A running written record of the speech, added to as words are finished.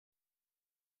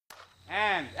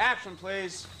And action,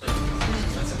 please. We're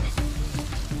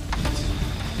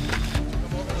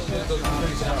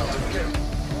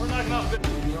knocking off.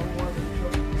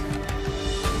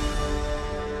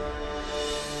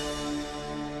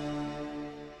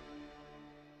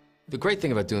 The great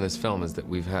thing about doing this film is that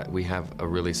we have a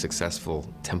really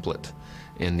successful template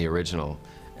in the original,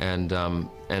 and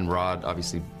Rod,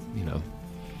 obviously, you know,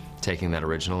 taking that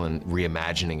original and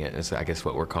reimagining it, is I guess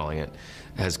what we're calling it,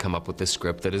 has come up with this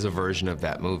script that is a version of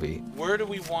that movie. Where do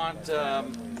we want to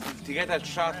get that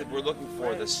shot that we're looking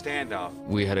for, the standoff?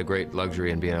 We had a great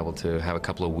luxury in being able to have a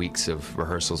couple of weeks of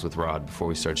rehearsals with Rod before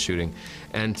we start shooting,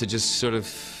 and to just sort of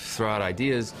throw out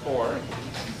ideas. Or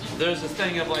there's this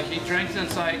thing of like he drinks and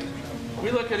it's like,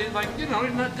 we look at him like, you know,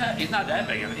 he's not that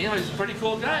big. You know, he's a pretty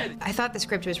cool guy. I thought the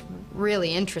script was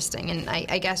really interesting, and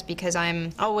I guess because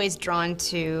I'm always drawn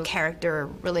to character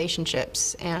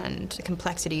relationships and the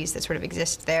complexities that sort of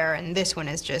exist there, and this one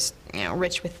is just, you know,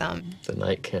 rich with them. The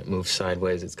knight can't move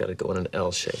sideways, it's got to go in an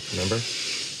L shape, remember?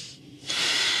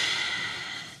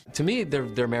 To me,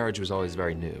 their marriage was always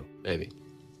very new. Baby,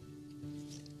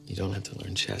 you don't have to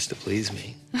learn chess to please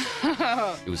me.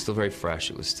 It was still very fresh.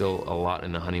 It was still a lot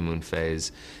in the honeymoon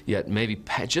phase, yet maybe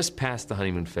just past the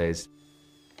honeymoon phase,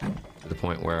 to the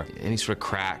point where any sort of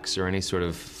cracks or any sort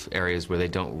of areas where they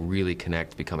don't really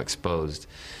connect become exposed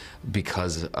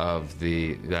because of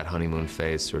that honeymoon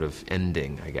phase sort of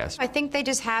ending, I guess. I think they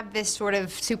just have this sort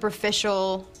of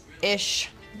superficial-ish,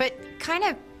 but kind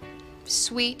of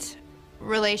sweet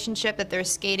relationship that they're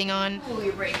skating on. Oh,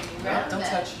 you're breaking me. Don't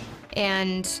touch.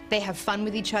 And they have fun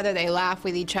with each other, they laugh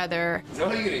with each other. So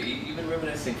what are you gonna eat? You've been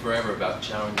reminiscing forever about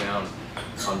chowing down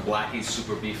on Blackie's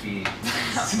super beefy,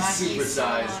 super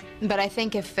size. But I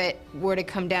think if it were to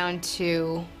come down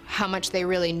to how much they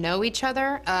really know each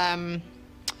other, I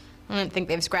don't think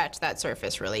they've scratched that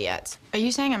surface really yet. Are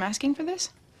you saying I'm asking for this?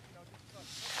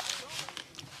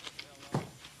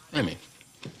 Amy,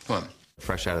 come on.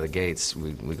 Fresh out of the gates,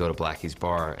 we go to Blackie's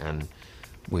bar and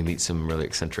we meet some really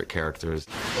eccentric characters.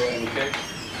 Oh, you okay?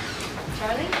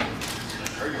 Charlie? I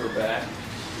heard you were back.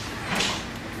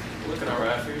 You looking all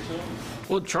right for yourself?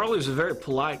 Well, Charlie was a very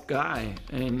polite guy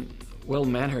and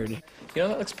well-mannered. You know,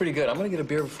 that looks pretty good. I'm gonna get a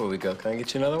beer before we go. Can I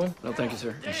get you another one? No, thank you,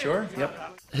 sir. You sure?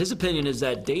 Yep. His opinion is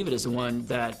that David is the one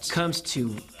that comes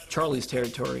to Charlie's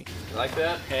territory. You like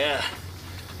that? Yeah.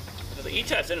 Well, the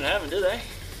E-types didn't have him, did they?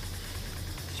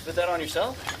 You put that on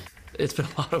yourself? It's been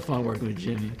a lot of fun working with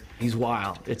Jimmy. He's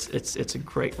wild. It's a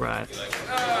great ride.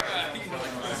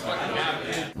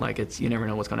 Like you never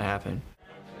know what's gonna happen.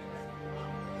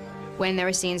 When there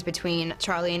were scenes between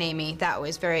Charlie and Amy, that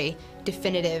was very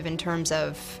definitive in terms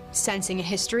of sensing a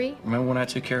history. Remember when I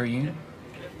took care of you?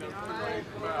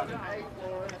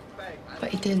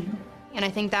 But you didn't. And I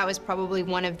think that was probably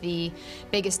one of the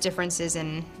biggest differences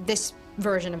in this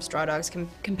version of Straw Dogs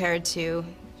compared to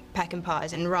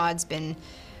Peckinpah's. And Rod's been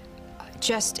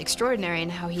just extraordinary in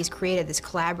how he's created this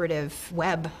collaborative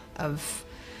web of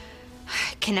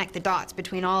connect the dots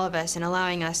between all of us and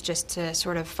allowing us just to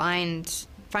sort of find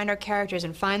our characters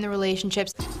and find the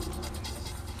relationships.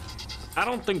 I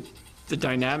don't think the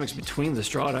dynamics between the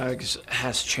Straw Dogs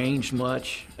has changed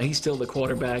much. He's still the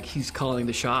quarterback. He's calling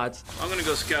the shots. I'm gonna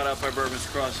go scout out by Bourbon's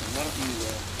Crossing. Why don't you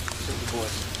take the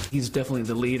boys? He's definitely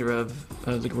the leader of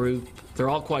the group. They're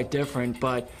all quite different,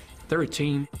 but they're a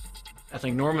team. I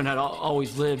think Norman had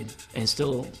always lived and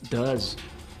still does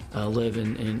live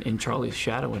in Charlie's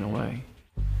shadow in a way.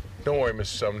 Don't worry, Mr.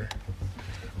 Sumner.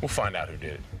 We'll find out who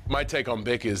did it. My take on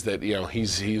Bick is that, you know,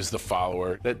 he's the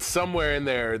follower. That somewhere in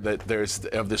there that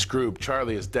of this group,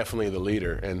 Charlie is definitely the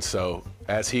leader, and so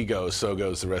as he goes, so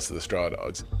goes the rest of the Straw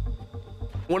Dogs.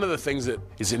 One of the things that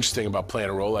is interesting about playing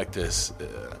a role like this,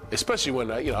 especially when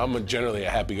I'm generally a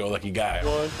happy-go-lucky guy.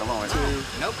 One,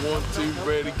 two,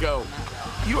 ready to go.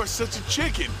 You are such a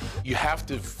chicken. You have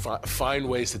to find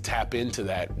ways to tap into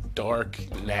that dark,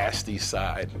 nasty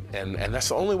side, and that's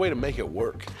the only way to make it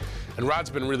work. And Rod's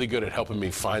been really good at helping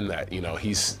me find that. You know,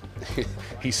 he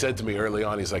said to me early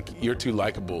on, he's like, "You're too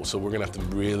likable, so we're gonna have to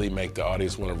really make the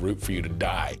audience want to root for you to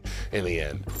die in the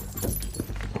end."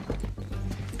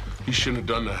 You shouldn't have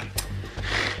done that.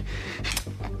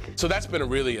 So that's been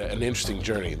an interesting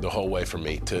journey the whole way for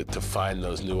me to find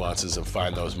those nuances and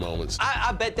find those moments.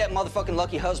 I bet that motherfucking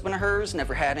lucky husband of hers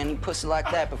never had any pussy like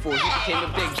that before he became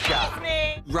a big shot.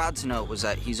 Rod's note was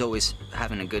that he's always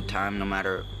having a good time no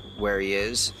matter where he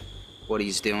is, what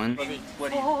he's doing.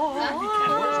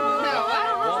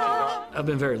 I've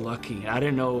been very lucky. I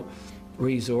didn't know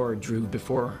Reese or Drew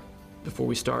before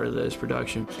we started this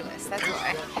production. That's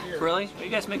why. Really? Are you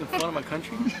guys making fun of my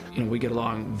country? You know, we get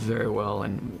along very well,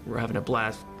 and we're having a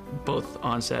blast both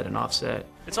on set and off set.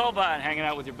 It's all about hanging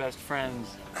out with your best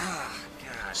friends.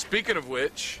 Speaking of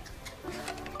which,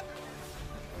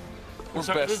 we're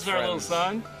best This is our little friends.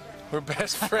 son. We're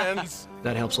best friends.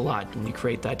 That helps a lot when you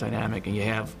create that dynamic and you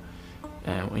have,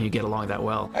 when you get along that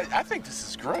well. I think this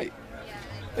is great.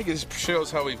 I think it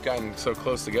shows how we've gotten so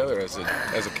close together as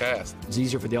a cast. It's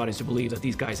easier for the audience to believe that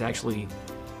these guys actually,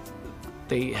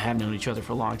 they have known each other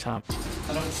for a long time.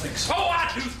 I don't think so. Oh, I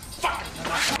do fucking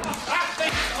I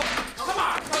think so. Come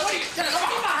on. What are you telling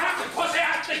me? I'm not having pussy.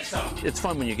 I think so. It's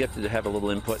fun when you get to have a little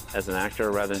input as an actor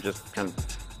rather than just kind of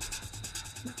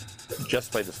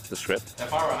just play the script.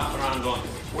 If I were hopping around going,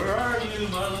 where are you,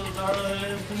 my little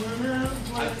darling? Come on out.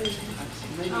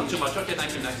 Not too much. Okay,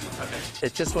 thank you. Next one. Okay.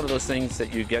 It's just one of those things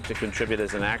that you get to contribute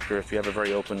as an actor if you have a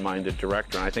very open-minded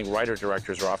director, and I think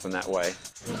writer-directors are often that way.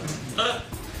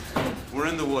 We're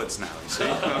in the woods now, you see?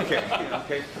 Okay.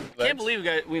 I can't believe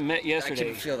we met yesterday. I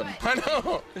can feel them. I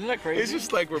know. Isn't that crazy? It's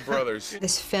just like we're brothers.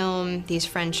 This film, these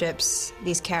friendships,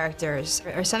 these characters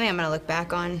are something I'm going to look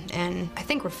back on and I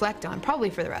think reflect on probably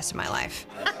for the rest of my life.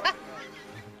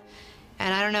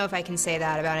 And I don't know if I can say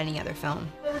that about any other film.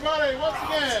 Everybody, once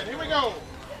again, here we go.